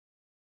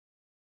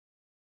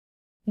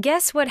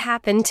Guess what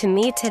happened to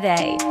me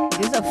today?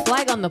 There's a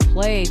flag on the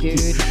play, dude.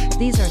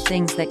 These are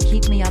things that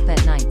keep me up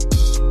at night.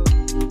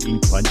 Being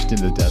punched in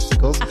the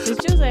testicles? This is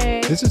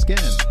Jose. This is Gan.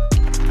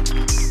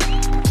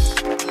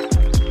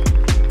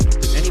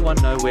 Does anyone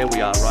know where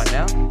we are right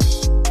now?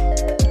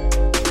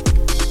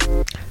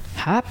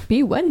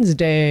 Happy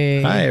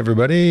Wednesday. Hi,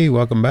 everybody.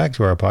 Welcome back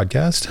to our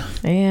podcast.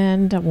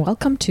 And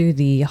welcome to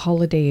the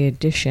holiday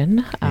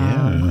edition.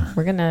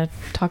 We're going to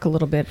talk a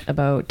little bit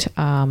about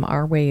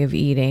our way of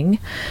eating.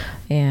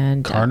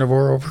 And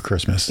Carnivore over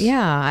Christmas.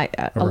 Yeah,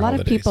 a lot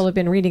of people have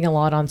been reading a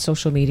lot on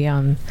social media,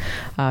 on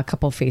a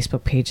couple of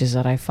Facebook pages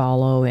that I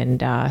follow,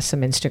 and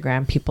some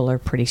Instagram. People are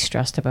pretty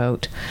stressed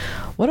about,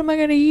 what am I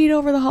going to eat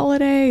over the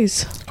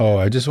holidays? Oh,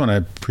 I just want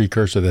to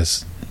precursor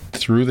this.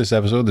 Through this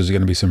episode, there's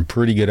going to be some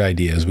pretty good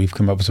ideas. We've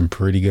come up with some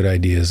pretty good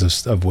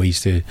ideas of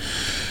ways to,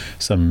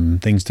 some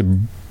things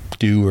to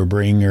do or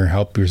bring or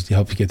help you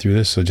get through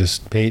this. So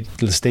just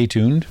stay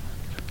tuned.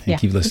 And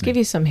keep listening. We'll give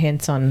you some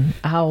hints on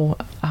how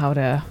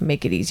to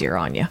make it easier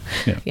on you.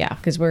 Yeah,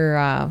 because we're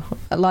a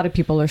lot of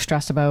people are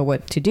stressed about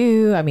what to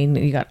do. I mean,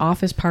 you got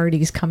office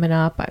parties coming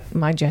up.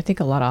 Mind you, I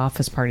think a lot of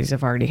office parties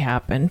have already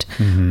happened.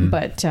 Mm-hmm.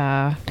 But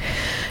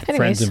anyways,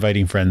 friends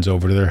inviting friends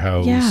over to their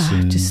house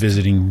and just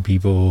visiting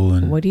people.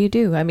 And what do you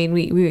do? I mean,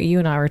 you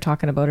and I were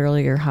talking about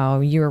earlier how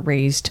you were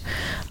raised.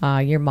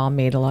 Your mom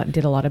did a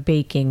lot of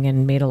baking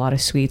and made a lot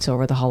of sweets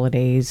over the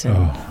holidays.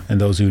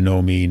 And those who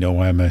know me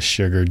know I'm a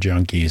sugar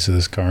junkie. So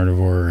this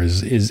Carnivore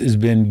has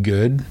been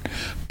good,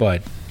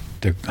 but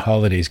the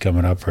holidays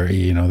coming up are,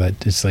 that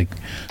it's like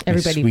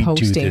everybody sweet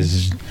posting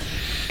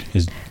tooth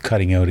is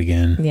cutting out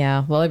again.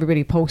 Yeah, well,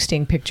 everybody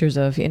posting pictures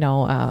of,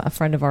 a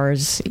friend of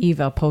ours,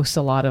 Eva, posts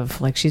a lot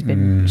of, like, she's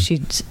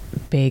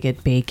big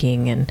at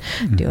baking and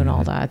doing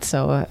all that.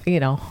 So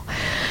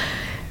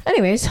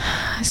anyways,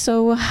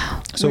 so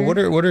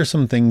what are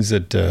some things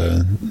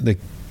that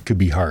could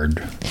be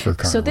hard for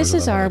Carnivore? So this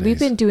is we've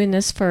been doing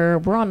this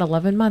we're on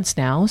 11 months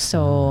now.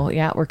 So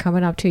we're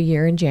coming up to a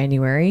year in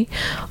January.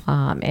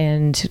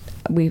 And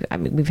we've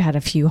had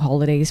a few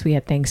holidays. We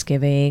had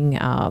Thanksgiving,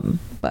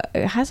 but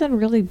it hasn't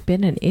really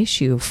been an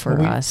issue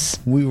for us.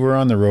 We were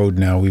on the road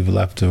now. We've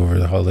left over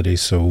the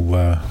holidays.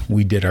 So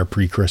we did our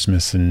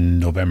pre-Christmas in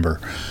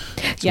November.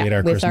 So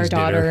with Christmas our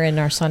daughter dinner. And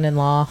our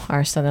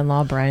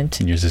son-in-law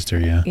Brent. And your sister,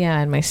 yeah. Yeah,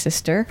 and my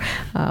sister.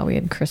 We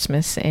had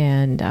Christmas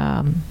and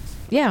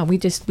we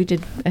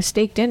did a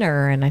steak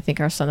dinner, and I think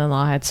our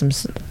son-in-law had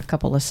a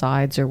couple of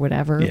sides or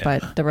whatever,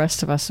 but the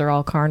rest of us are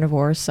all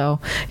carnivores, so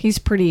he's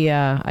pretty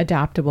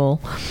adaptable.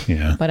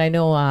 Yeah. But I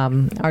know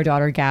our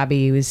daughter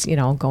Gabby was,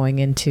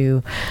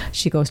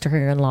 she goes to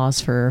her in-laws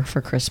for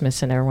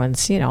Christmas, and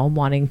everyone's,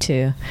 wanting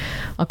to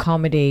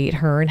accommodate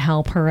her and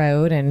help her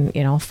out and,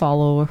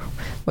 follow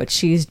what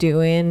she's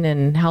doing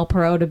and help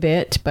her out a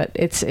bit, but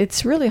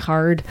it's really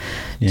hard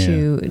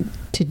to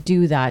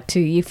do that.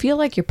 You feel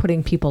like you're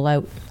putting people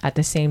out at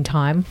the same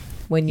time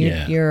when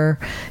your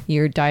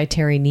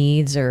dietary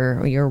needs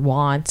or your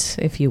wants,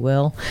 if you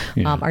will,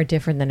 are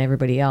different than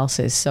everybody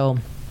else's. So,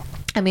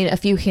 I mean, a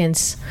few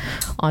hints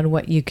on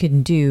what you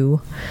can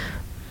do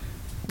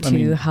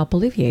to help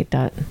alleviate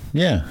that.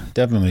 Yeah,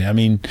 definitely. I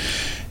mean,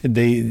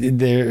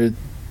 they're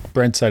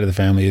Brent's side of the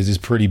family is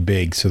pretty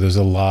big, so there's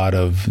a lot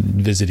of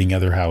visiting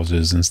other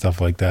houses and stuff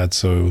like that.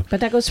 So, but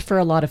that goes for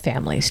a lot of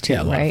families too,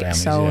 right?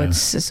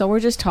 So we're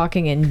just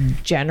talking in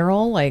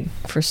general, like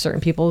for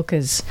certain people,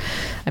 because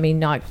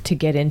not to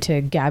get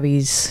into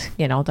Gabby's,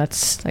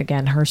 that's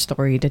again her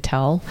story to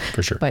tell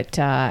for sure. But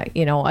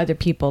other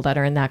people that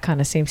are in that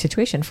kind of same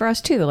situation, for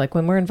us too. Like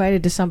when we're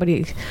invited to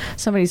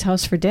somebody's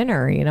house for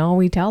dinner,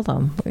 we tell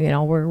them,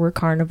 we're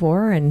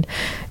carnivore, and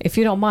if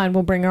you don't mind,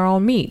 we'll bring our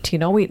own meat.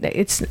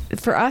 It's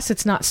for us.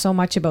 It's not so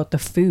much about the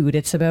food.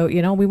 It's about,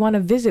 we want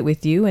to visit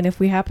with you. And if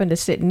we happen to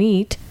sit and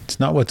eat. It's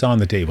not what's on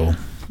the table.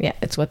 Yeah,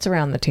 it's what's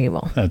around the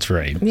table. That's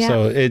right. Yeah.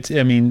 So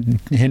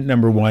hint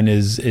number one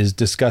is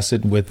discuss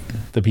it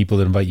with the people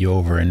that invite you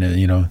over.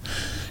 And,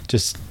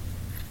 just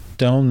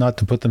tell them not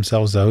to put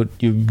themselves out.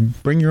 You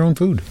bring your own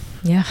food.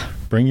 Yeah.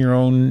 Bring your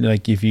own,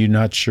 like if you're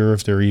not sure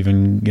if they're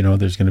even,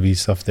 there's going to be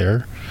stuff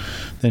there,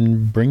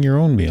 then bring your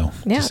own meal.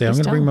 Yeah. Just say, I'm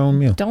going to bring my own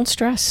meal. Don't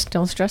stress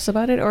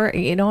about it. Or,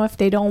 if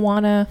they don't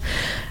want to,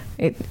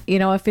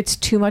 if it's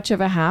too much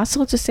of a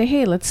hassle, just say,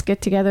 hey, let's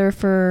get together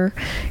for,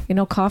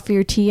 coffee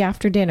or tea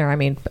after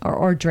dinner.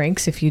 Or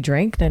drinks. If you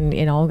drink, then,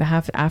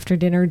 have after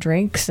dinner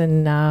drinks.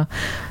 And,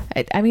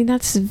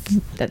 that's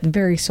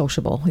very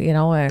sociable,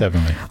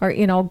 Definitely.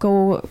 Or,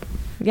 go,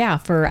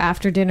 for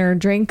after dinner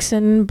drinks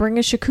and bring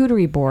a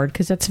charcuterie board.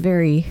 'Cause that's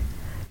very,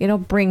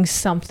 brings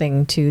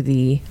something to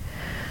the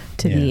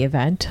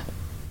event.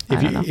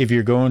 If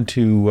you're going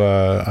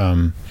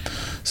to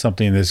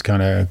something that's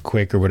kind of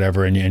quick or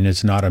whatever, and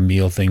it's not a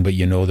meal thing, but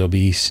there'll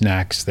be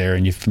snacks there,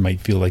 and you might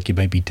feel like you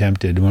might be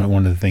tempted.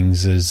 One of the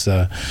things is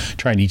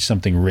try and eat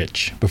something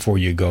rich before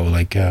you go.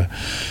 Like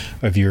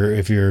if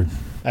you're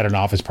at an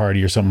office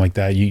party or something like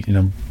that,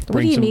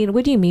 what do you mean?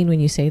 What do you mean when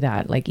you say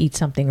that? Like eat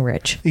something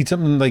rich? Eat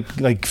something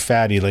like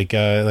fatty, like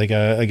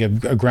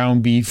a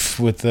ground beef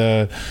with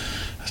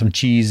some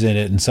cheese in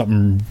it and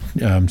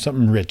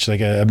something rich,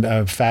 like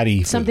a fatty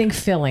food. Something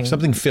filling.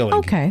 Something filling.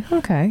 Okay.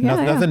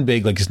 Yeah, Nothing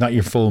big, like it's not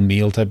your full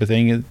meal type of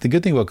thing. The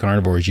good thing about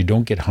carnivore is you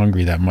don't get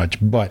hungry that much,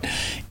 but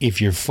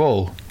if you're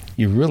full,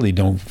 you really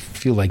don't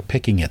feel like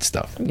picking at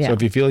stuff. Yeah. So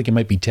if you feel like you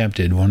might be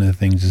tempted, one of the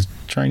things is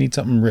try and eat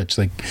something rich,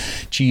 like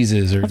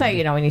cheeses or. I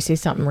thought, when you say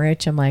something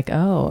rich, I'm like,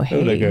 oh,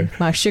 hey, like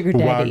my sugar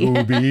daddy.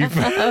 Wagyu beef.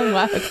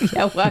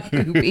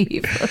 Wagyu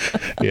beef.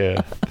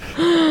 Yeah.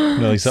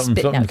 No, like something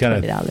Spitting out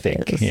kind $20 of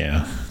thick. bills.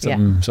 Yeah.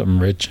 Something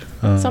rich.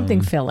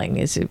 Something filling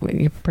is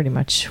pretty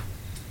much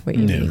what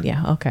you mean.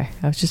 Yeah. Okay.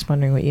 I was just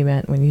wondering what you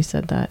meant when you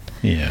said that.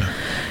 Yeah.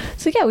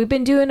 So yeah, we've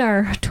been doing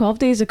our 12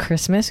 days of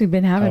Christmas. We've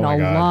been having a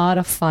God. lot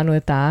of fun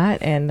with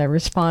that, and the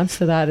response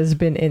to that has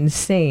been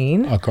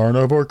insane. A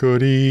carnivore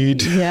could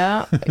eat.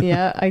 Yeah.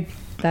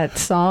 That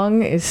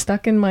song is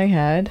stuck in my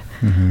head.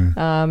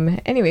 Mm-hmm.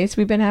 Anyways,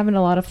 we've been having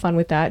a lot of fun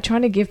with that,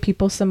 trying to give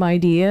people some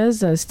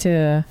ideas as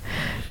to,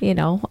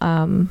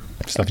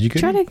 Stuff you could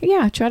try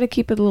to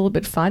keep it a little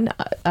bit fun.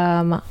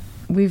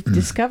 We've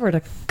discovered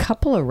a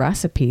couple of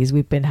recipes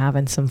we've been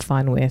having some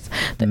fun with.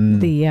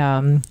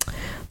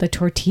 The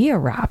tortilla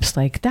wraps,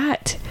 like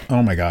that.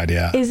 Oh my God,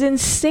 yeah. Is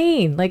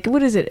insane. Like,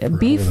 what is it?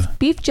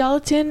 Beef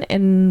gelatin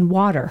and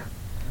water,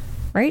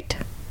 right?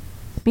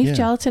 Beef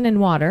gelatin and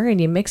water,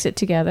 and you mix it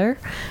together.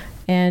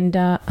 And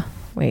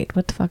wait,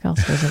 what the fuck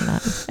else goes in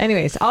that?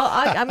 Anyways,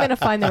 I'm gonna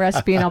find the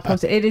recipe and I'll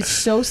post it. It is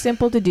so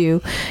simple to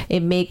do.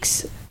 It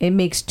makes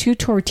 2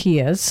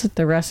 tortillas.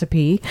 The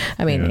recipe.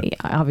 I mean,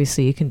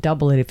 obviously you can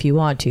double it if you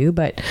want to,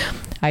 but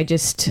I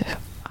just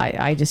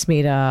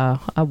made a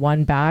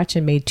one batch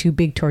and made 2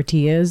 big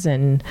tortillas,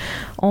 and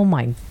oh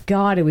my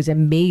God, it was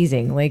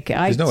amazing. Like,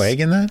 there's no egg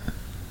in that?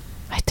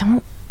 I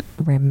don't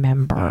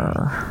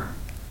remember.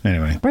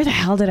 Anyway, where the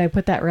hell did I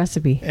put that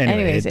recipe?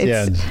 Anyways,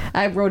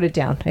 I wrote it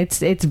down.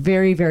 It's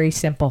very, very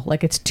simple.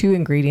 Like, it's 2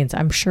 ingredients.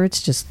 I'm sure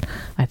it's just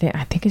I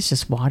think it's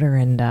just water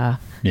and I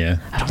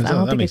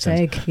don't think it's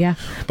egg. Yeah,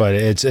 but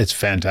it's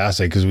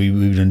fantastic because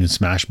we've done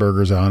smash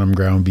burgers on them,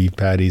 ground beef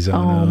patties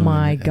on them. Oh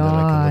my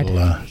God!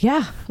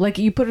 Like like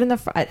you put it in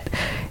the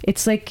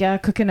it's like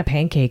cooking a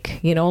pancake,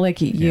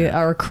 like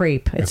or a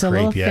crepe. It's a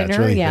little thinner,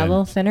 really a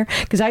little thinner.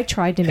 Because I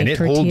tried to make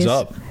tortillas. Holds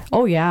up.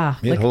 Oh yeah,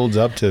 it holds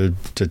up to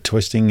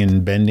twisting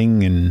and bending.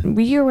 And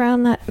were you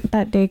around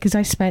that day? Because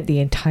I spent the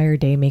entire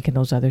day making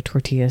those other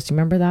tortillas. Do you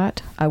remember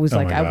that? I was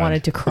I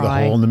wanted to cry. With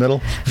a hole in the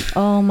middle.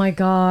 Oh my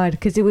God!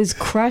 Because it was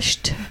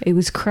crushed. It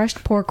was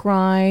crushed pork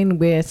rind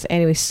with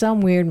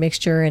some weird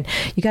mixture, and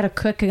you got to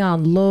cook it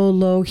on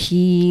low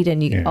heat.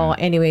 And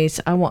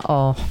I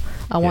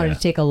wanted to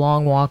take a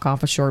long walk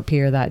off a short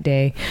pier that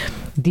day.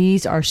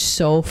 These are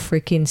so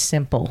freaking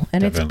simple,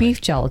 and it's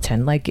beef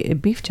gelatin, like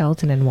beef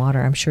gelatin and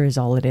water. I'm sure is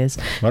all it is.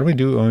 Why don't we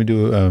do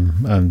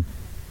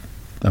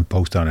a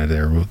post on it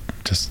there? We'll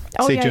just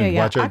stay tuned.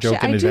 Watch our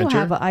joke and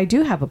adventure. I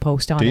do have a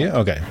post on it. Do you?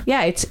 Okay.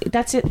 Yeah,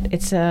 that's it.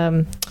 It's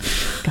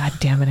God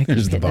damn it! I keep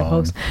hitting the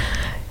post.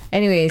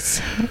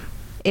 Anyways,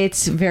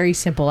 it's very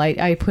simple.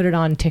 I put it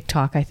on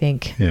TikTok, I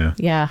think. Yeah.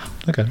 Yeah.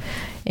 Okay.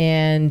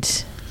 And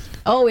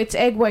it's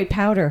egg white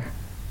powder.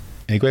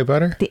 Egg white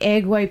powder? The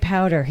egg white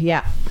powder,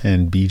 yeah.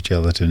 And beef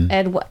gelatin.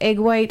 And egg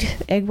white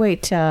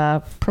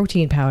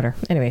protein powder.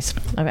 Anyways,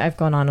 I've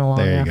gone on a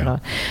long enough about.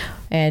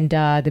 And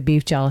the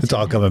beef gelatin. It's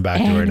all coming back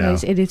to her now.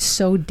 It is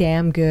so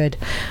damn good.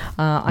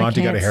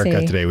 Monty got a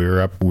haircut today. We were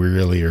up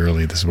really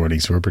early this morning,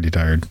 so we're pretty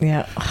tired.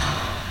 Yeah.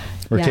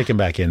 We're kicking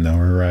back in though.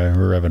 We're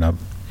revving up.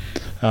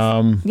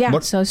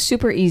 So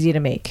super easy to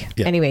make.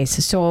 Yeah.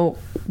 Anyways, so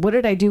what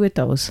did I do with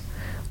those?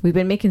 We've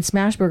been making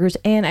smash burgers,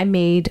 and I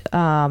made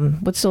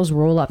what's those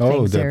roll up things?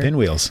 Oh, the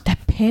pinwheels. The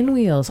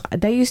pinwheels.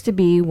 That used to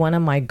be one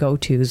of my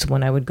go-tos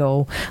when I would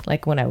go,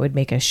 like when I would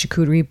make a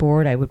charcuterie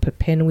board. I would put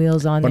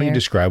pinwheels on there. Why don't you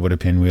describe what a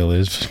pinwheel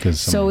is?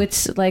 So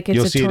it's like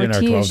you'll see it in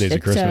our 12 days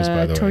of Christmas,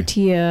 by the way.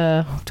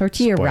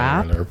 Tortilla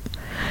wrap. Alert.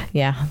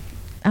 Yeah.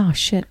 Oh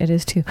shit, it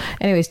is too.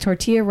 Anyways,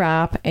 tortilla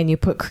wrap, and you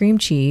put cream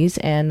cheese,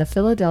 and the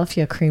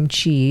Philadelphia cream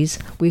cheese,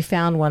 we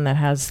found one that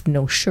has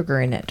no sugar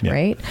in it,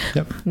 right?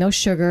 Yep. No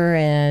sugar,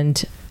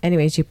 and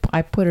anyways,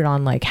 I put it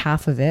on like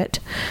half of it.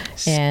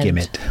 And, skim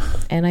it.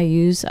 And I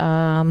use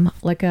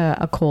like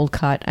a cold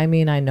cut. I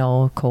mean, I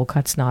know cold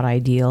cut's not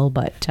ideal,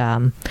 but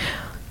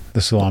the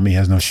salami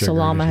has no sugar.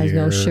 Salami has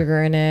no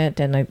sugar in it,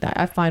 and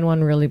I find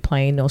one really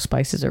plain, no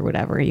spices or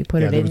whatever. You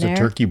put it in there. There was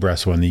a turkey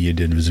breast one that you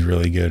did. It was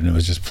really good, and it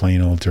was just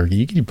plain old turkey.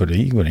 You can put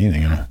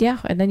anything in it. Yeah,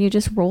 and then you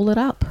just roll it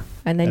up,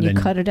 and then you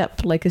cut it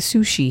up like a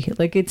sushi.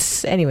 Like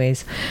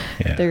anyways.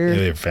 Yeah,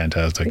 they're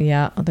fantastic.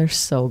 Yeah, they're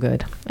so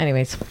good.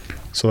 Anyways.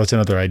 So that's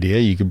another idea.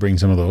 You could bring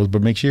some of those,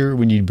 but make sure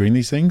when you bring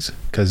these things,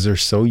 because they're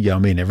so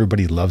yummy and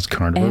everybody loves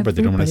carnivore, but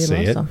they don't want to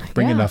say it.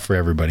 Bring enough for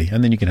everybody,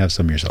 and then you can have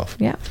some yourself.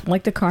 Yeah,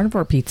 like the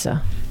carnivore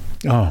pizza.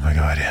 Oh my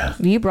God, yeah.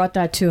 You brought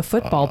that to a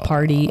football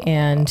party,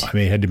 and I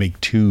had to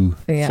make 2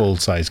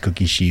 full-size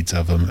cookie sheets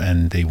of them,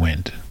 and they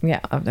went.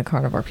 Yeah, of the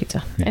carnivore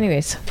pizza. Yeah.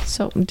 Anyways,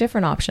 so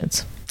different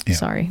options. Yeah.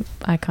 Sorry,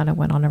 I kind of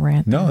went on a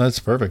rant. No, that's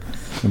perfect.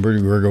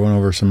 We're going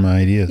over some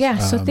ideas. Yeah,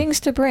 so things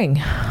to bring.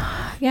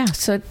 Yeah,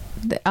 so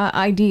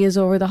ideas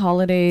over the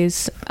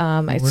holidays.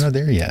 We're not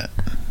there yet.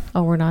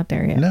 Oh, we're not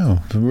there yet. No,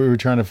 we were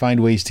trying to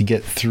find ways to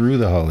get through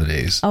the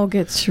holidays. Oh,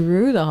 get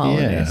through the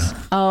holidays.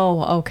 Yeah.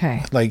 Oh,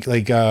 okay. Like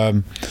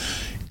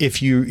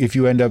if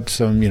you end up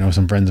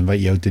some friends invite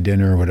you out to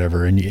dinner or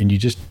whatever, and you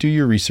just do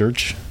your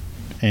research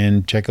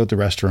and check out the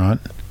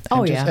restaurant.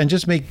 And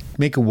just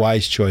make a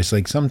wise choice.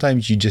 Like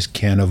sometimes you just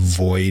can't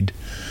avoid.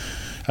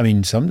 I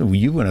mean,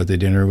 you went out to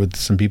dinner with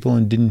some people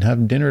and didn't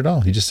have dinner at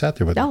all. You just sat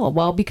there with them. Oh,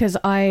 well, because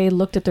I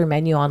looked at their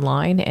menu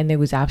online and there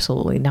was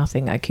absolutely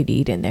nothing I could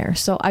eat in there.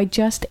 So I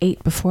just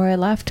ate before I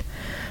left.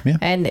 Yeah.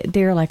 And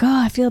they're like,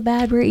 oh, I feel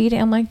bad we're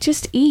eating. I'm like,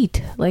 just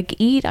eat. Like,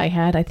 eat. I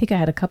think I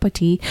had a cup of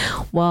tea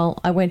while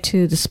I went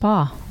to the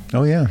spa.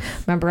 Oh, yeah.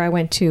 Remember, I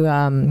went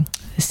to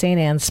St.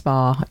 Anne's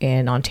Spa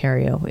in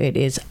Ontario. It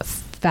is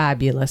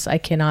fabulous. I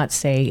cannot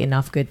say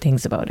enough good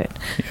things about it.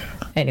 Yeah.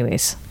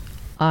 Anyways,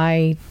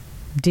 I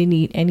didn't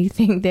eat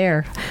anything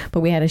there,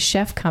 but we had a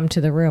chef come to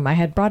the room. I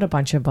had brought a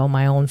bunch of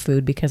my own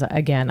food because,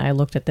 again, I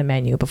looked at the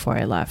menu before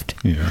I left.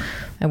 Yeah.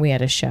 And we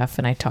had a chef,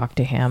 and I talked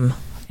to him,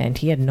 and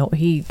he had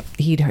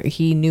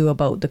he knew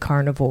about the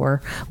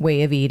carnivore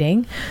way of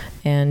eating,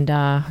 and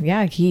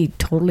he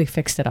totally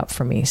fixed it up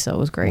for me. So it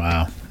was great.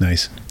 Wow,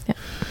 nice. Yeah.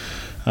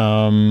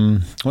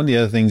 One of the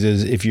other things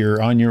is if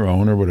you're on your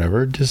own or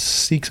whatever, just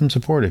seek some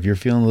support. If you're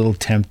feeling a little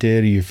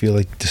tempted or you feel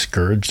like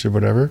discouraged or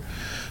whatever,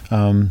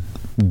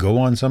 go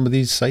on some of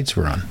these sites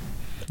we're on.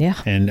 Yeah.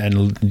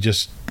 And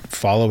just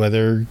follow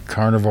other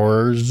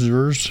carnivores.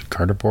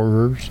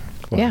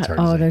 Well, yeah.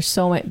 Oh, there's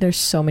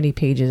so many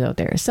pages out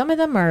there. Some of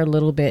them are a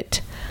little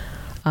bit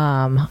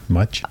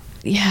much.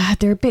 Yeah,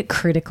 they're a bit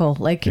critical.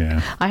 Like,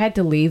 I had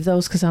to leave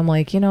those because I'm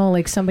like,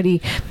 like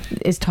somebody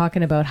is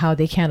talking about how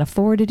they can't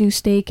afford to do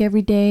steak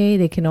every day.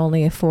 They can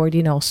only afford,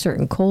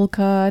 certain cold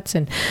cuts.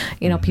 And,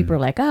 people are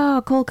like,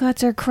 oh, cold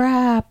cuts are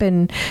crap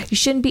and you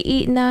shouldn't be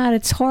eating that.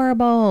 It's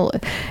horrible.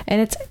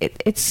 And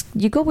it's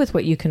you go with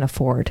what you can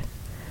afford,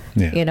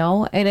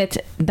 and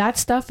that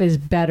stuff is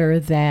better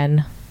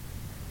than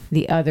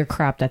the other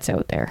crap that's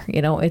out there.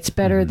 It's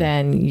better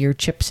than your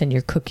chips and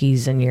your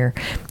cookies and your,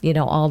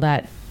 all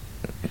that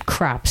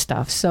crap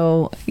stuff.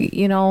 So,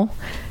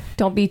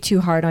 don't be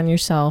too hard on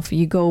yourself.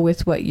 You go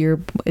with what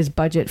is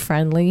budget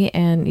friendly,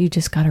 and you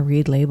just got to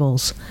read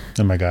labels.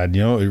 Oh my God.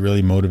 It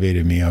really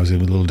motivated me. I was a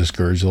little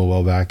discouraged a little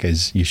while back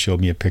as you showed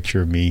me a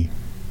picture of me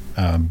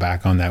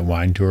back on that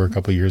wine tour a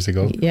couple of years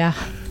ago. Yeah.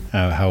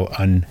 How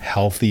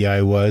unhealthy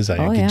I was.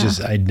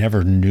 I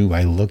never knew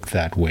I looked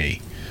that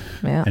way.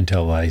 Yeah.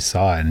 Until I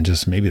saw it, and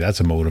just maybe that's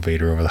a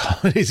motivator over the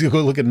holidays. You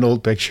go look at an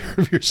old picture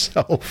of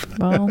yourself.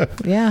 Well,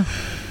 yeah.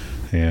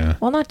 Yeah.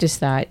 Well, not just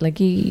that. Like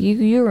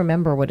you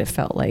remember what it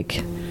felt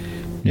like.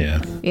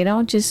 Yeah.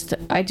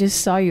 I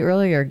just saw you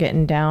earlier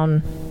getting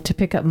down to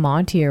pick up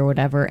Monty or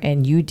whatever,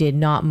 and you did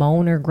not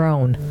moan or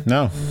groan.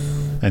 No.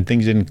 And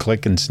things didn't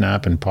click and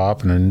snap and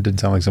pop, and it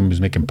didn't sound like somebody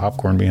was making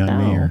popcorn behind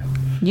me. Or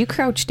you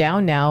crouch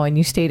down now, and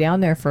you stay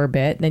down there for a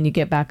bit, then you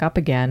get back up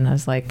again. I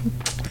was like,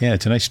 yeah,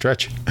 it's a nice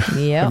stretch.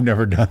 Yeah. I've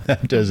never done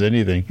that. Does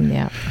anything.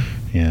 Yeah.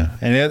 Yeah.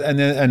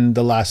 And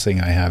the last thing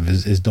I have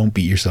is don't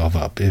beat yourself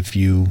up if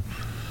you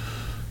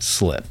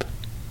slip.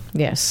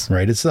 Yes.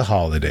 Right. It's the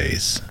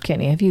holidays.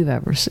 Kenny, have you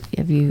had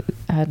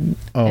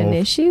an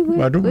issue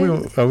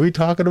with? Are we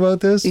talking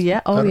about this?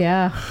 Yeah. Oh,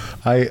 yeah.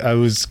 I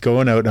was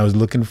going out and I was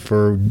looking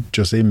for,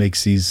 Jose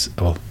makes these,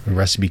 a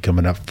recipe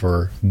coming up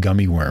for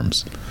gummy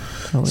worms.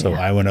 Oh, so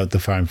I went out to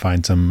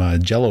find some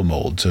Jello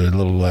molds or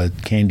little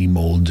candy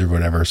molds or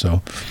whatever.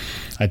 So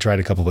I tried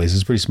a couple places.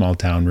 It's a pretty small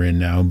town we're in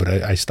now, but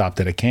I stopped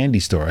at a candy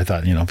store. I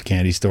thought, if a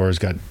candy store's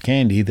got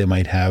candy, they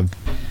might have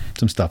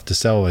some stuff to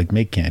sell, like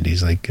make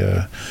candies. Like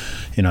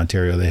in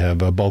Ontario, they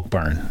have a Bulk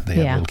Barn. They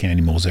have little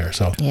candy molds there.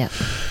 So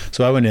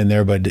I went in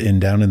there, but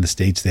down in the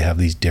States, they have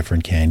these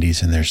different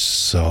candies, and they're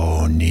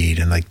so neat,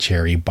 and like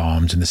cherry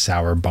bombs and the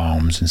sour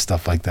bombs and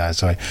stuff like that.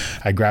 So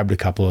I grabbed a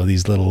couple of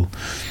these little,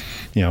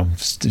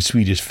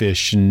 Swedish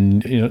fish,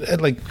 and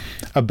like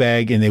a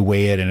bag, and they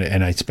weigh it,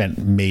 and I spent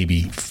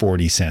maybe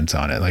 40 cents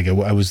on it. Like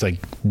I was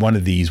like one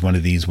of these,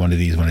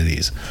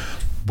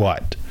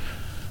 but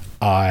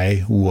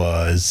I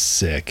was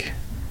sick.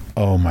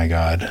 Oh my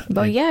God.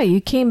 Well, yeah,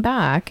 you came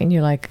back and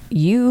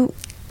you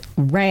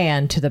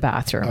ran to the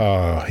bathroom.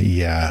 Oh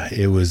yeah,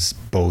 it was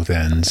both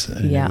ends.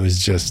 And it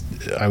was just,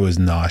 I was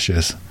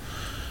nauseous.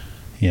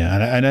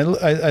 Yeah, and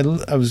I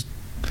was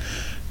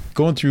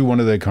going through one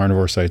of the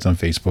carnivore sites on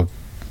Facebook,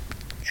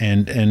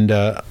 and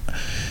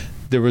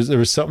there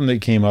was something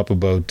that came up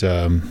about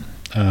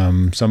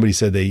somebody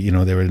said they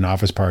were at an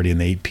office party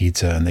and they ate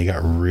pizza and they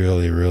got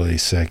really, really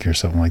sick or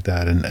something like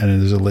that. And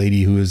there's a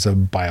lady who is a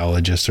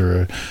biologist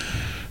or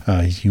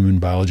a human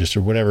biologist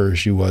or whatever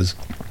she was,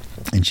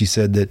 and she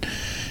said that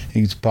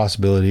it's a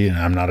possibility, and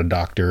I'm not a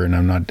doctor and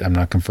I'm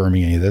not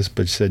confirming any of this,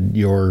 but she said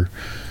your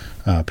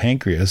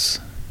pancreas,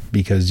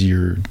 because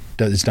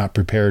it's not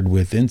prepared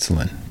with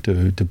insulin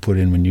to put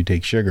in when you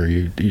take sugar.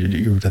 I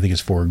think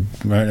it's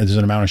there's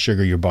an amount of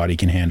sugar your body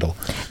can handle.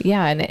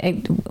 Yeah,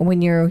 and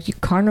when you're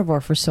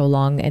carnivore for so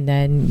long, and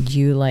then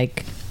you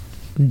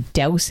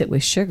douse it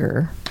with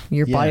sugar,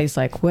 Your body's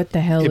like, what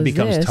the hell is this? It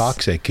becomes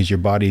toxic because your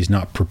body's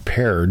not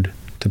prepared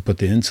to put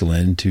the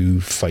insulin to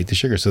fight the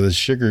sugar. So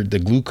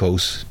the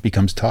glucose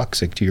becomes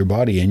toxic to your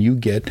body, and your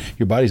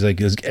body's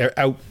like,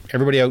 out,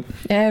 everybody out.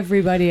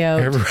 Everybody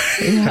out.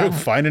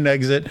 Find an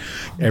exit.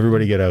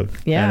 Everybody get out.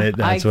 Yeah. And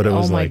that's what it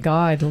was like. Oh my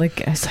God.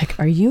 Like, it's like,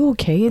 are you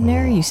okay in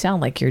there? You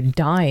sound like you're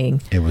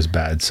dying. It was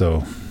bad.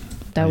 So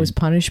that was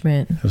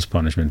punishment. It was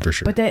punishment for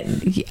sure. But that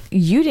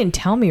you didn't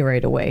tell me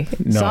right away.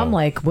 No. So I'm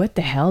like, what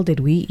the hell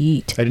did we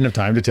eat? I didn't have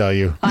time to tell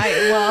you.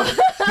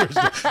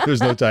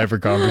 There's no time for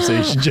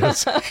conversation,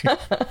 Jessica.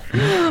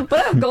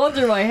 But I'm going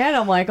through my head.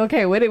 I'm like,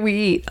 okay, what did we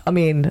eat? I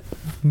mean,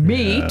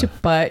 meat,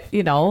 but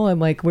I'm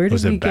like, where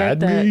did we get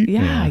that? Meat?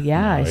 Yeah.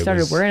 No, I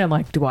started worrying. I'm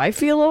like, do I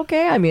feel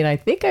okay? I mean, I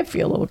think I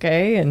feel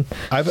okay. And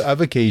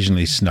I've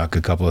occasionally snuck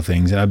a couple of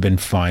things, and I've been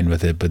fine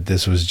with it. But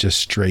this was just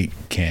straight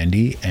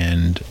candy,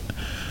 and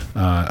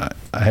I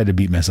had to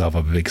beat myself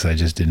up a bit because I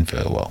just didn't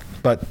feel well.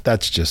 But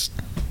that's just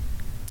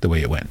the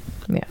way it went.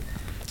 Yeah.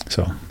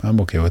 So I'm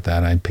okay with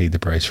that. I paid the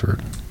price for it.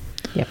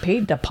 Yeah,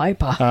 paid the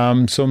piper.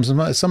 So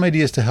some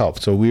ideas to help.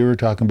 So we were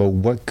talking about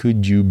what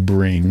could you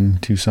bring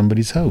to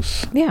somebody's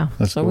house. Yeah.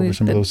 Let's go over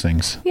some of those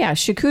things. Yeah,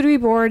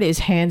 charcuterie board is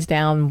hands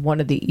down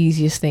one of the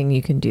easiest thing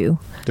you can do.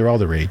 They're all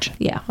the rage.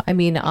 Yeah. I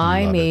mean, we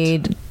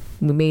made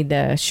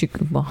the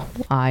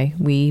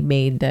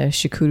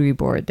charcuterie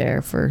board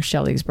there for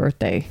Shelly's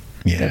birthday.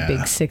 Yeah. The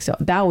big 6.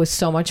 That was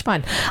so much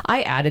fun.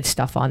 I added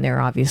stuff on there,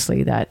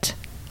 obviously, that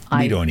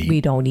we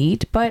don't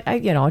eat, but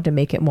to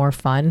make it more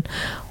fun,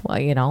 but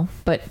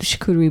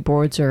charcuterie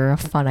boards are a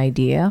fun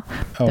idea.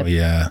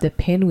 The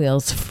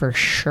pinwheels for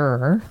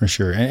sure.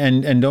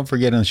 And don't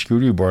forget on the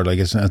charcuterie board, like,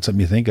 it's not something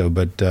you think of,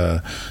 but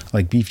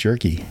like beef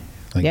jerky.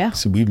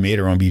 So we've made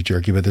our own beef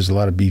jerky, but there's a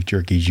lot of beef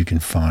jerkies you can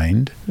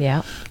find.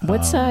 Yeah.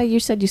 What's you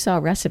said you saw a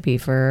recipe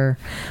for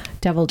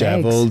deviled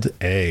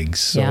eggs.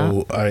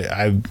 So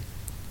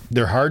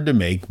they're hard to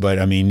make, but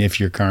I mean, if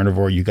you're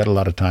carnivore, you got a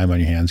lot of time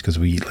on your hands because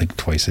we eat like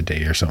twice a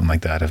day or something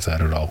like that, if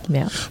that at all.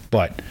 Yeah.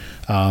 But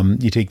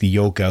you take the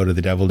yolk out of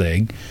the deviled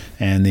egg,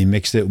 and they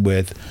mixed it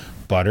with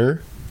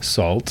butter,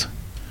 salt,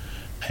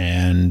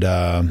 and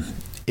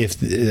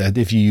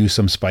if you use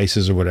some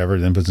spices or whatever,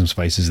 then put some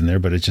spices in there.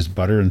 But it's just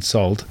butter and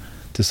salt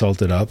to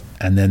salt it up,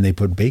 and then they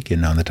put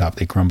bacon on the top.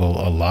 They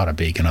crumble a lot of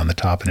bacon on the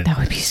top, and that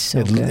would be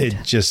so good.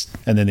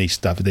 And then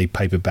they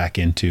pipe it back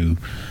into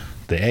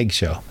the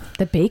eggshell.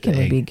 The bacon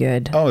would be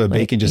good. Oh, the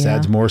bacon just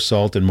adds more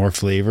salt and more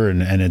flavor,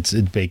 and it's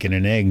bacon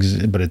and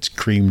eggs, but it's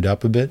creamed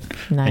up a bit.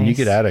 Nice. And you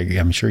could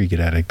I'm sure you could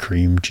add a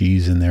cream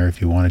cheese in there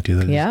if you wanted to.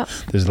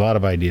 There's a lot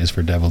of ideas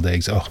for deviled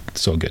eggs. Oh, it's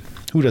so good.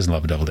 Who doesn't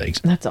love deviled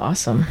eggs? That's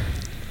awesome.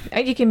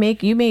 And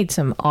you made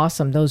some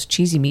awesome, those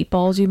cheesy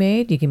meatballs you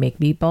made. You can make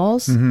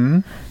meatballs. Mm-hmm.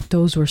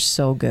 Those were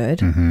so good.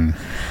 Mm-hmm.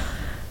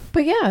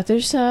 But yeah,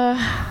 there's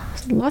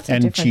lots of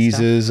different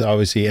cheeses, stuff.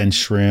 obviously, and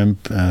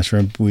shrimp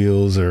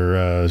wheels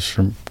or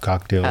shrimp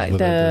cocktails.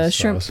 The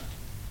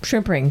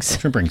shrimp rings.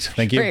 Shrimp rings.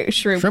 Thank you.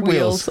 Shrimp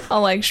wheels. I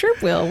like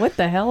shrimp wheel. What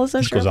the hell is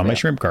a shrimp wheel? Goes on my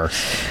shrimp car.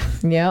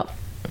 Yep.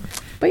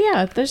 But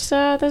yeah, there's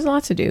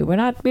lots to do. We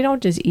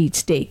don't just eat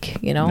steak,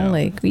 No.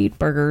 Like we eat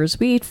burgers,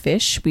 we eat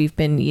fish. We've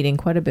been eating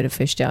quite a bit of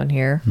fish down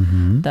here.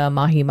 Mm-hmm. The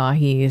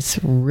mahi is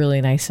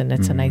really nice, and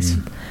it's a nice.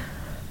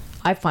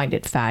 I find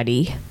it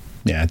fatty.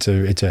 Yeah, it's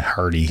a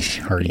hearty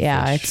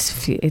yeah,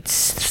 fish.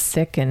 it's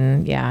thick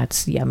and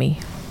it's yummy.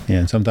 Yeah,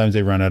 and sometimes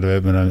they run out of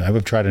it. But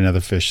I've tried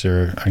another fish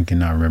there. I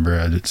cannot remember.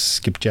 It's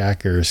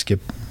skipjack or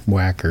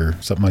skipwhack or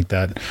something like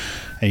that.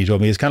 And you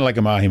told me it's kind of like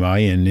a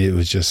mahi, and it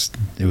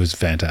was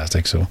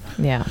fantastic. So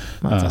yeah,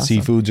 that's awesome.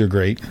 Seafoods are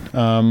great.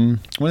 One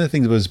of the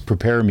things was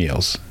prepare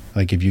meals.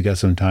 Like if you got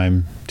some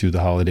time through the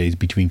holidays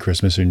between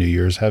Christmas or New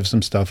Year's, have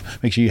some stuff.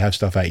 Make sure you have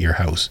stuff at your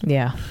house.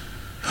 Yeah.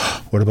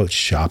 What about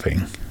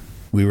shopping?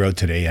 We were out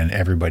today and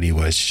everybody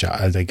was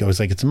I was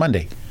like, it's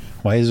Monday.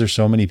 Why is there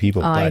so many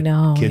people? I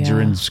know. Kids are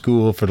in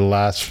school for the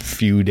last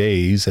few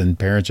days and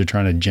parents are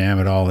trying to jam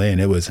it all in.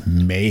 It was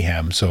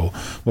mayhem. So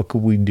what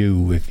could we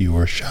do if you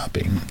were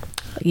shopping?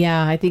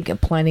 Yeah, I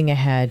think planning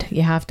ahead.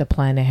 You have to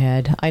plan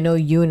ahead. I know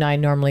you and I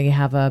normally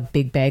have a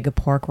big bag of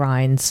pork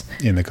rinds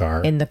in the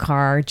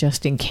car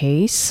just in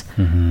case.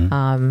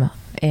 Mm-hmm.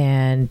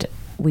 And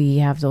we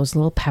have those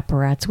little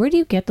pepperettes. Where do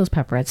you get those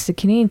pepperettes? The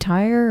Canadian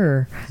Tire?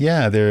 Or?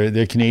 Yeah,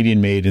 they're Canadian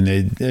made, and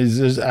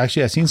there's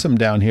actually I've seen some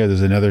down here.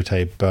 There's another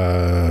type.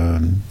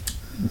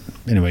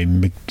 Anyway,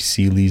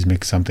 McSeely's,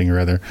 Mc something or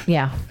other.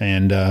 Yeah.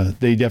 And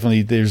they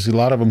definitely, there's a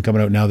lot of them coming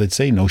out now that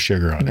say no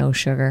sugar on it. No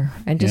sugar.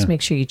 And just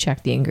make sure you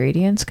check the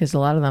ingredients, because a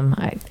lot of them,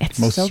 it's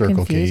most so Circle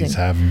confusing. K's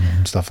have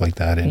stuff like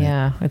that in it.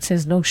 Yeah. It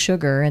says no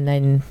sugar. And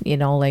then,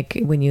 like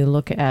when you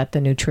look at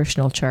the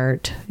nutritional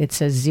chart, it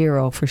says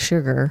 0 for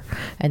sugar.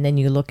 And then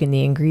you look in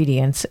the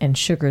ingredients and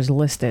sugar's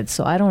listed.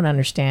 So I don't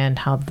understand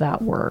how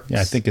that works.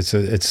 Yeah, I think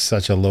it's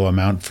such a low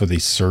amount for the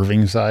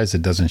serving size.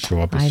 It doesn't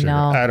show up as sugar.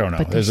 I don't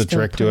know. There's a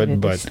trick to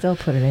it, but still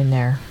put it in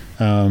there.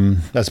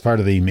 That's part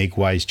of the make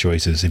wise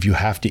choices. If you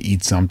have to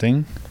eat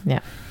something,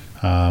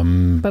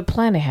 but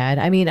plan ahead.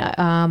 I mean,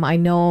 I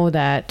know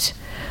that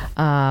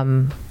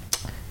 5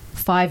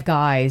 Five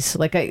Guys.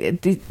 Like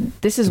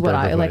this is what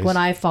I like when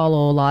I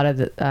follow a lot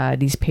of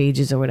these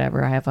pages or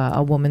whatever. I have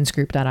a women's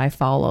group that I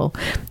follow,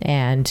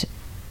 and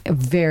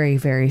very,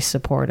 very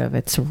supportive.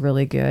 It's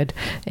really good.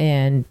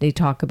 And they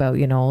talk about,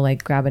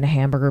 like grabbing a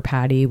hamburger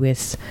patty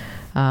with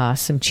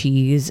some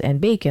cheese and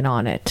bacon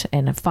on it.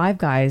 And Five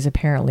Guys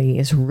apparently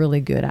is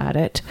really good at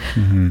it.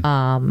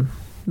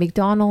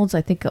 McDonald's,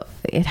 I think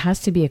it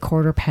has to be a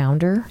quarter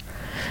pounder.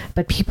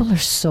 But people are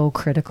so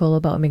critical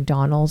about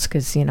McDonald's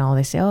because,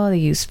 they say, oh, they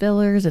use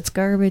fillers, it's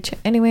garbage.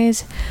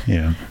 Anyways,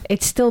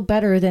 it's still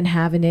better than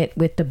having it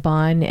with the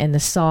bun and the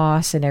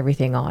sauce and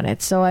everything on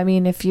it. So, I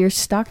mean, if you're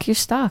stuck, you're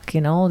stuck,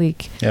 Yeah,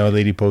 a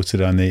lady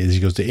posted she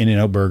goes to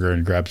In-N-Out Burger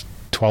and grabs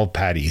 12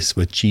 patties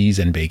with cheese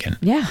and bacon.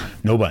 Yeah.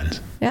 No buns.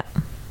 Yeah.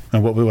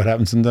 And what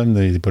happens to them?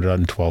 They put it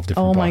in 12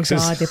 different boxes. Oh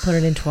my God, they put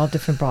it in 12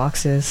 different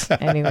boxes.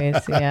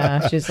 Anyways,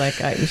 yeah, she's like,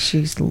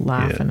 she's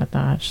laughing at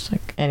that. She's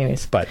like,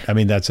 anyways. But, I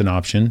mean, that's an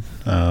option.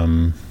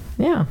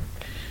 Yeah.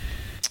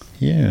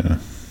 Yeah.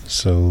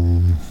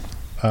 So,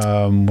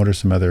 what are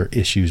some other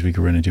issues we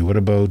could run into? What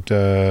about,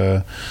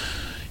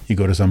 you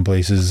go to some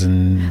places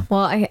and...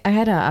 Well, I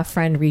had a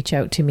friend reach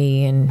out to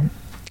me and...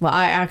 Well,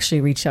 I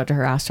actually reached out to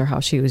her, asked her how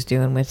she was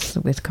doing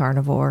with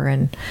Carnivore,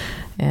 and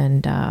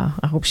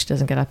I hope she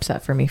doesn't get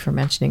upset for me for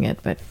mentioning it.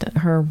 But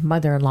her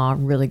mother-in-law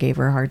really gave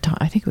her a hard time.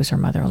 I think it was her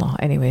mother-in-law.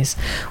 Anyways,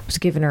 was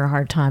giving her a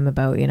hard time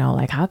about,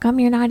 like, how come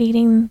you're not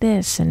eating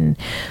this, and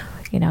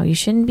you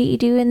shouldn't be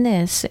doing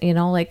this.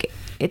 Like,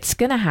 it's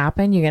gonna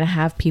happen. You're gonna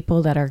have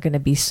people that are gonna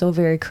be so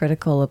very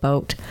critical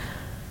about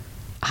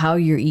how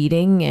you're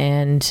eating,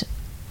 and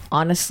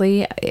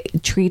honestly,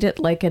 treat it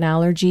like an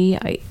allergy.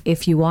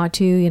 If you want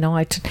to,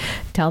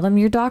 tell them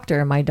your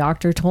doctor. My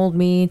doctor told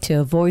me to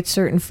avoid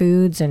certain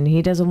foods, and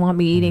he doesn't want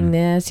me eating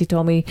this. He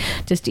told me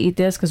just to eat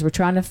this because we're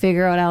trying to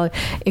figure out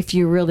if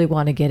you really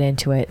want to get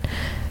into it.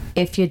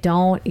 If you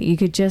don't, you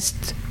could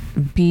just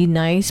be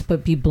nice,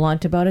 but be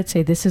blunt about it.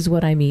 Say, this is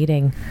what I'm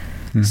eating.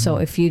 So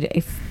if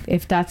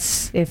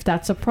that's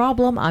a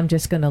problem, I'm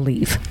just going to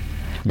leave.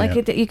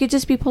 Like, you could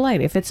just be polite.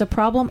 If it's a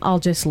problem, I'll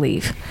just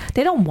leave.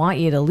 They don't want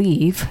you to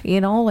leave,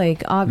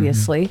 like,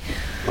 obviously.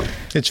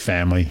 It's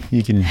family.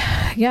 You can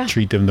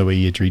treat them the way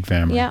you treat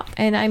family. Yeah,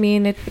 and I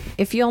mean,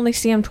 if you only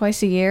see them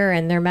twice a year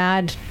and they're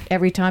mad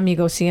every time you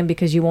go see them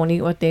because you won't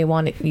eat what they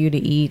want you to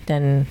eat,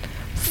 then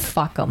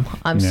fuck them.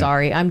 I'm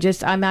sorry.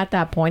 I'm at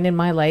that point in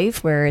my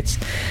life where it's...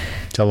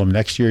 Tell them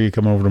next year you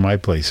come over to my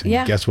place.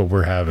 And guess what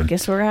we're having?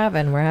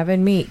 We're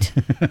having meat.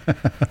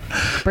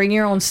 Bring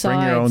your own sides.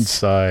 Bring your own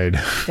side.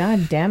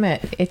 God damn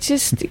it. It's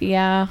just,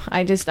 I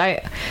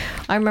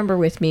remember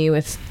with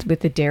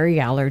the dairy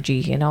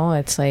allergy,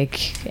 it's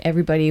like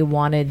everybody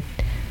wanted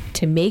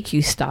to make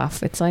you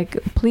stuff. It's like,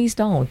 please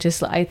don't.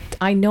 Just,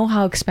 I know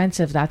how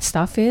expensive that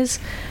stuff is,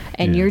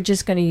 and you're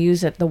just going to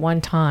use it the one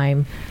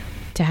time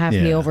to have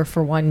me over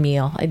for one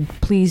meal. And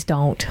please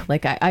don't.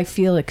 Like, I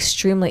feel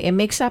it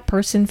makes that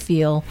person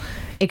feel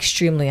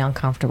extremely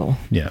uncomfortable.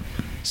 Yeah.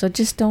 So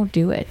just don't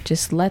do it.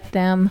 Just let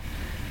them,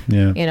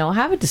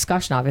 have a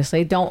discussion,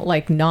 obviously. Don't,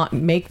 like, not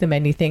make them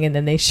anything and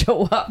then they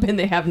show up and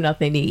they have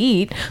nothing to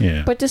eat.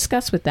 Yeah. But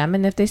discuss with them.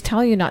 And if they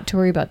tell you not to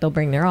worry about, they'll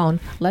bring their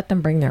own, let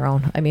them bring their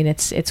own. I mean,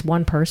 it's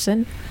one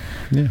person.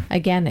 Yeah.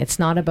 Again, it's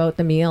not about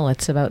the meal.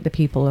 It's about the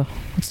people.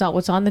 It's not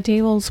what's on the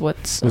table. It's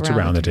what's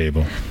around the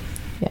table.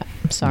 Yeah,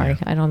 I'm sorry.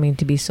 Yeah. I don't mean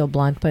to be so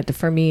blunt, but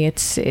for me,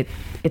 it's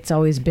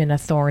always been a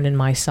thorn in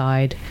my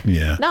side.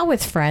 Yeah. Not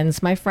with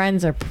friends. My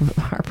friends are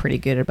pretty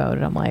good about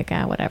it. I'm like,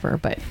 whatever.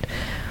 But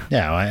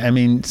yeah, I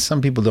mean,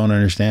 some people don't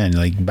understand.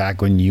 Like,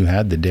 back when you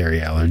had the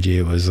dairy allergy,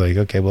 it was like,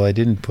 okay, well, I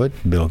didn't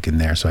put milk in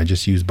there, so I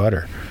just used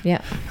butter.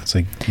 Yeah. It's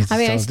like,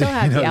 I still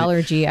have the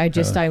allergy.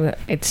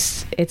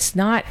 It's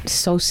not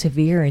so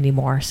severe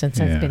anymore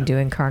since I've been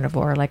doing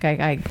Carnivore. Like,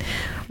 I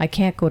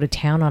can't go to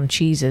town on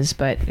cheeses,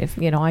 but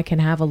if I can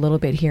have a little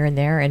bit here and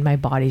there, and my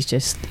body's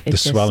just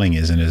swelling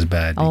isn't as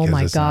bad. Oh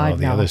my God, all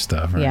the other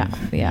stuff. Right?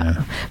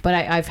 Yeah. But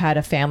I've had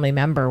a family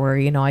member where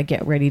I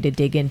get ready to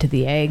dig into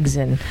the eggs,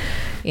 and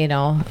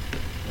I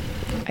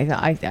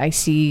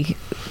see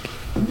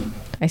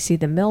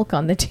the milk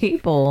on the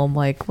table. I'm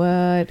like,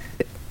 what?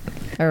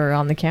 Or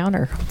on the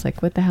counter. It's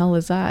like, what the hell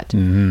is that?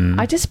 Mm-hmm.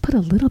 I just put a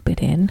little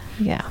bit in.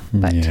 Yeah.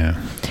 But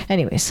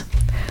anyways.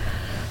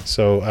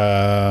 So,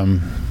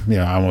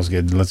 let's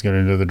get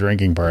into the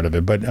drinking part of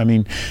it. But I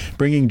mean,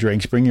 bring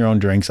your own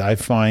drinks. I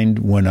find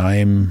when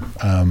I'm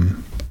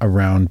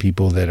around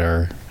people that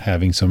are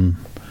having some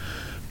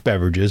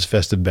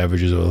festive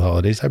beverages over the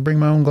holidays, I bring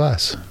my own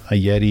glass, a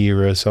Yeti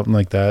or something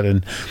like that.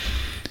 And,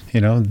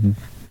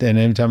 then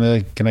every time they're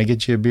like, can I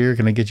get you a beer?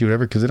 Can I get you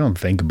whatever? Because they don't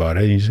think about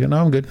it. You just go, no,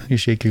 I'm good. You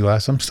shake your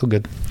glass. I'm still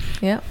good.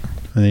 Yeah.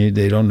 And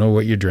they don't know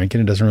what you're drinking.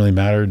 It doesn't really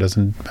matter. It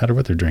doesn't matter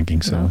what they're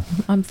drinking. So no,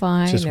 I'm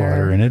fine. It's just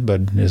water in it.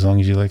 But as long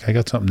as you I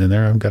got something in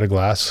there, I've got a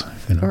glass.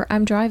 Or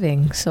I'm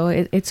driving. So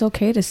it's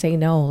okay to say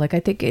no. Like, I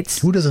think it's...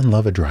 Who doesn't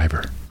love a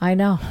driver? I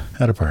know.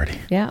 At a party.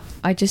 Yeah.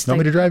 I just want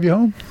me to drive you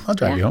home? I'll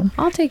drive you home.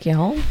 I'll take you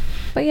home.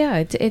 But yeah,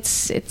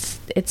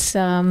 it's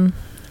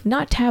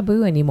not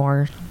taboo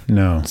anymore.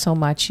 No. So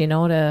much,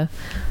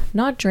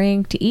 not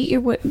drink, to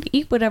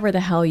eat whatever the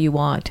hell you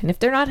want. And if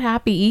they're not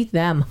happy, eat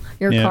them.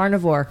 You're a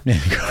carnivore.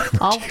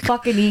 I'll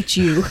fucking eat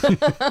you.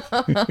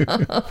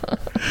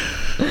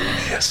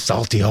 Yeah,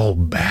 salty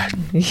old bat.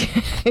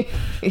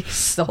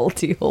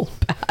 Salty old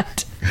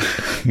bat.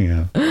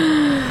 Yeah.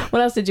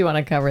 What else did you want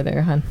to cover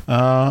there, hon?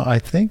 I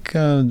think,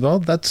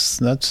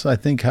 that's I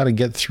think how to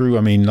get through.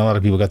 I mean, a lot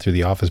of people got through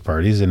the office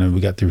parties, and then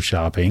we got through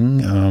shopping.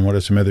 What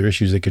are some other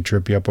issues that could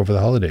trip you up over the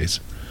holidays?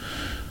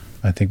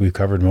 I think we've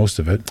covered most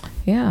of it.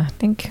 Yeah, I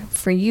think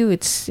for you,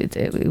 it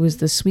was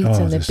the sweets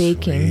and the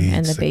baking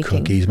and the baking.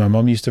 Cookies. My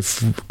mom used to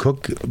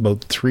cook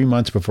about 3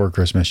 months before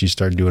Christmas. She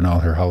started doing all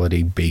her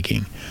holiday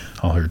baking,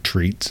 all her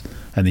treats.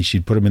 And then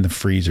she'd put them in the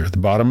freezer, at the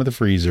bottom of the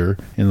freezer,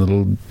 in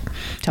little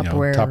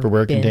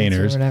Tupperware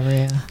containers. Or whatever,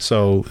 yeah.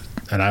 So,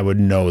 and I would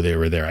know they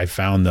were there. I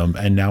found them,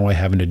 and now I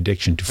have an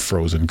addiction to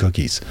frozen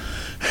cookies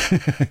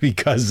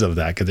because of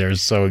that, because they're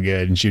so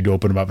good. And she'd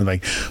open them up and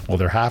like, well,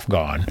 they're half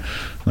gone. I'm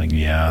like,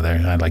 yeah,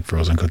 I like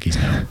frozen cookies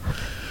now.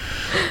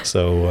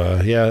 So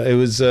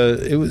it's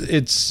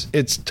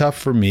tough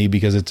for me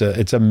because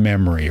it's a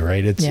memory,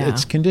 right?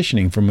 It's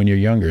conditioning from when you're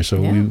younger. So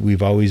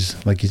we've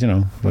always, like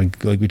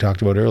we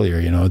talked about earlier,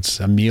 it's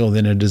a meal,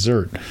 then a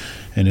dessert,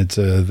 and it's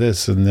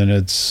this, and then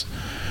it's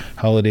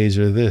holidays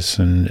or this,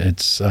 and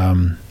it's I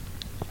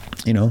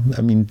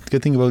mean,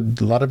 good thing about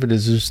a lot of it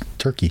is just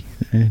turkey.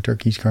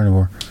 Turkey's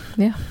carnivore.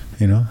 Yeah.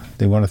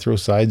 They want to throw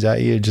sides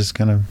at you, just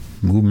kind of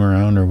move them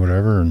around or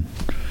whatever, and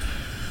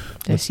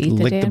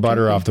lick the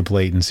butter off the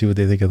plate and see what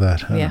they think of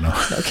that. I don't know.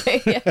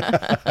 Okay.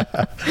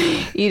 Yeah.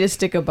 Eat a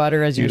stick of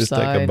butter as your side.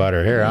 Eat a stick of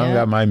butter. Here, I've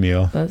got my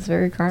meal. That's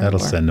very carnivore.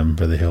 That'll send them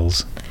for the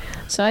hills.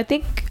 So I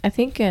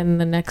think in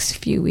the next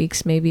few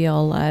weeks, maybe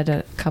I'll add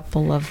I'll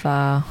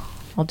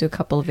do a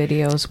couple of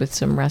videos with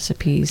some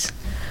recipes,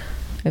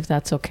 if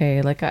that's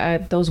okay. Like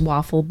those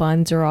waffle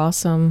buns are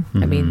awesome.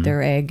 Mm-hmm. I mean,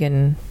 they're egg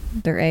and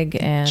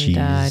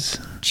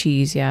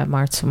cheese, yeah,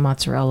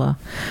 mozzarella.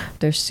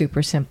 They're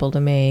super simple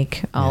to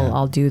make.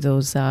 I'll do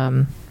those.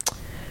 Always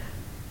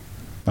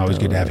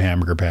good to have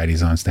hamburger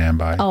patties on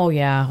standby. Oh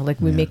yeah,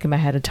 like we make them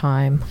ahead of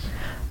time.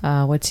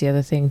 What's the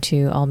other thing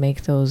too? I'll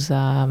make those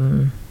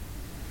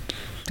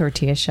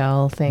tortilla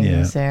shell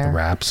things there. The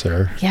wraps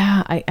are.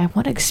 Yeah, I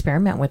want to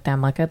experiment with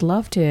them. Like I'd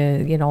love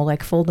to,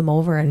 like fold them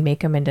over and make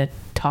them into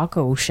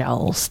taco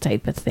shells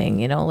type of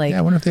thing, like. Yeah,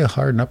 I wonder if they'll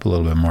harden up a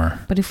little bit more.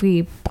 But if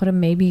we put them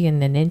maybe in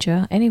the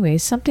Ninja,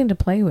 anyways, something to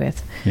play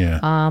with. Yeah.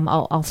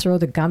 I'll throw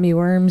the gummy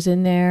worms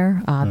in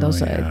there.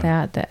 Those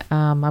that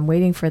I'm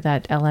waiting for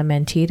that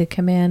LMNT to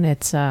come in.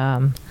 It's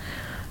what's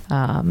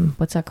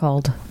that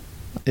called?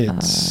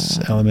 It's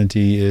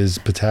LMNT is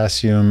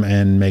potassium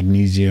and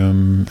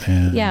magnesium,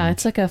 and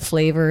it's like a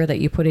flavor that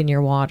you put in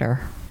your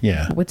water.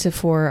 Yeah. What's it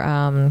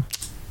for?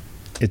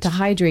 To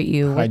hydrate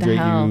you. What the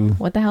hell?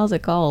 What the hell is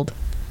it called?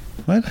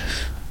 What?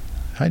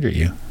 Hydrate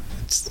you.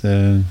 It's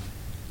the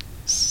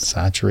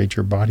saturate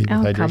your body with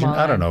hydration.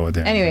 I don't know what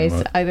they're.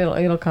 Anyways,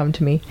 it'll come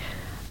to me.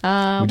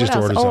 We just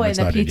ordered some. And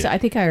the pizza. I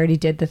think I already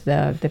did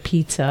the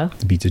pizza.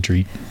 The pizza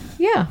treat.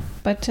 Yeah,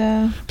 but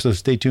so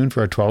stay tuned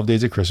for our 12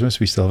 days of Christmas.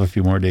 We still have a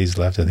few more days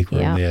left. I think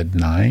we're only at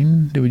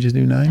 9. Did we just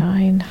do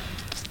 9?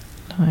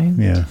 9.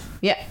 Yeah.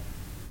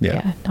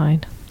 Yeah,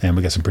 9. And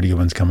we got some pretty good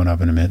ones coming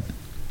up in a minute.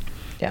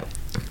 Yeah.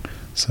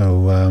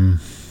 So,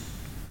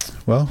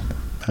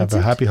 have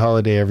a happy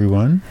holiday,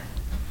 everyone.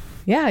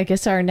 Yeah, I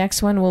guess our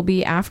next one will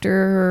be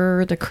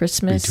after the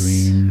Christmas.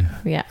 Between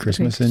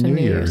Christmas and New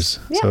Year's.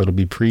 Yeah. So it'll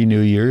be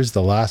pre-New Year's,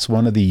 the last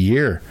one of the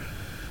year.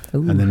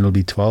 Ooh. And then it'll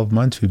be 12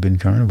 months we've been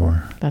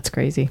carnivore. That's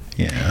crazy.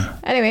 Yeah.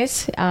 Anyways,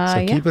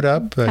 so keep it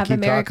up. Keep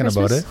talking Christmas.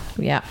 about it.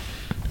 Yeah.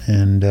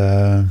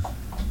 And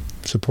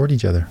support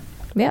each other.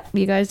 Yeah.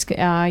 You guys,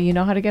 you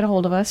know how to get a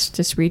hold of us.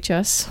 Just reach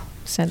us.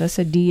 Send us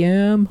a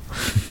DM.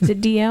 Is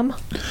it DM?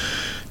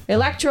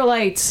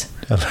 Electrolytes.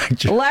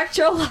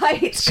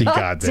 Electrolytes. She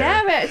got there.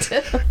 Damn it.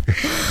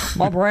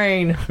 My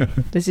brain.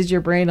 This is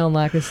your brain on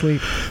lack of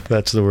sleep.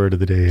 That's the word of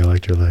the day,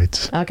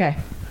 electrolytes. Okay.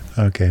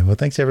 Well,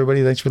 thanks,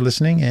 everybody. Thanks for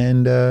listening,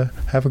 and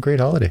have a great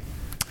holiday.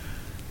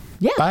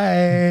 Yeah.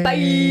 Bye.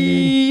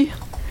 Bye.